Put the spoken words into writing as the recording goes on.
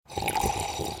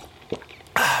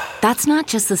That's not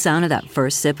just the sound of that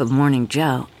first sip of Morning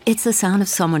Joe. It's the sound of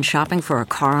someone shopping for a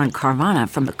car on Carvana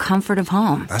from the comfort of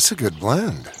home. That's a good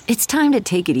blend. It's time to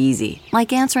take it easy,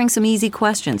 like answering some easy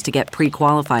questions to get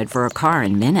pre-qualified for a car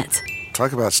in minutes.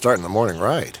 Talk about starting the morning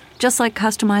right. Just like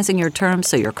customizing your terms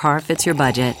so your car fits your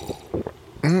budget.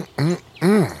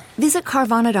 Visit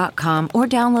Carvana.com or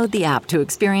download the app to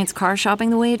experience car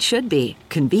shopping the way it should be.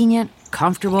 Convenient,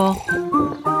 comfortable.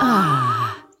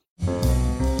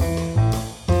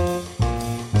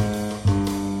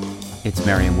 It's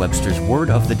Merriam-Webster's Word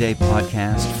of the Day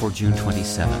podcast for June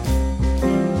 27th.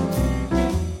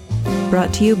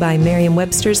 Brought to you by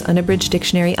Merriam-Webster's Unabridged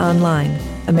Dictionary Online,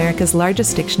 America's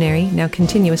largest dictionary, now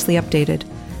continuously updated.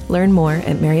 Learn more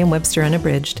at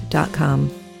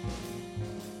merriam-websterunabridged.com.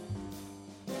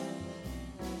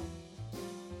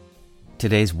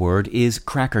 Today's word is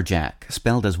crackerjack,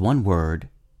 spelled as one word.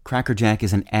 Crackerjack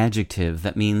is an adjective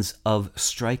that means of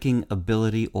striking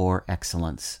ability or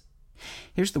excellence.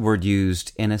 Here's the word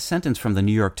used in a sentence from the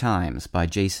New York Times by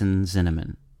Jason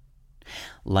Zinoman.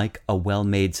 Like a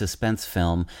well-made suspense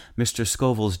film, Mr.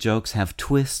 Scovel's jokes have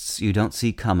twists you don't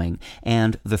see coming,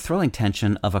 and the thrilling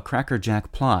tension of a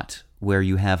crackerjack plot where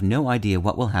you have no idea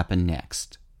what will happen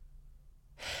next.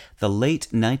 The late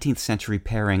 19th century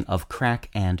pairing of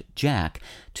crack and jack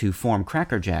to form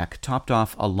crackerjack topped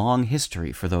off a long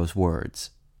history for those words.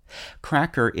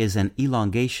 Cracker is an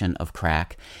elongation of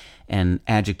crack, an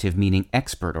adjective meaning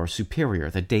expert or superior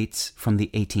that dates from the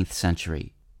 18th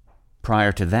century.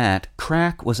 Prior to that,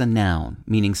 crack was a noun,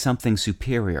 meaning something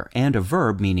superior, and a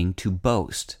verb meaning to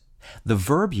boast. The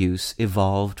verb use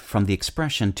evolved from the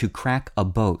expression to crack a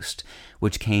boast,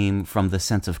 which came from the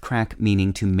sense of crack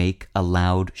meaning to make a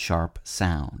loud, sharp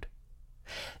sound.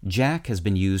 Jack has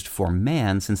been used for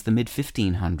man since the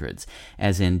mid-1500s,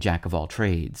 as in jack of all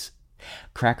trades.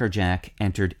 Crackerjack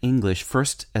entered English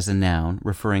first as a noun,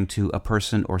 referring to a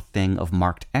person or thing of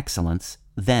marked excellence,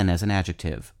 then as an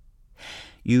adjective.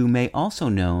 You may also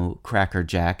know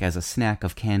Crackerjack as a snack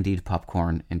of candied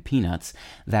popcorn and peanuts.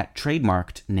 That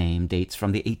trademarked name dates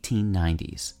from the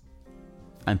 1890s.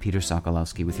 I'm Peter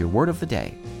Sokolowski with your Word of the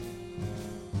Day.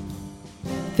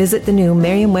 Visit the new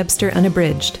Merriam-Webster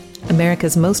Unabridged,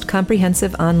 America's most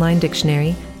comprehensive online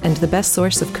dictionary and the best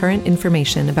source of current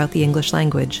information about the English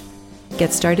language.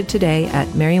 Get started today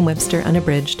at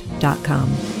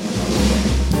merriam-websterunabridged.com.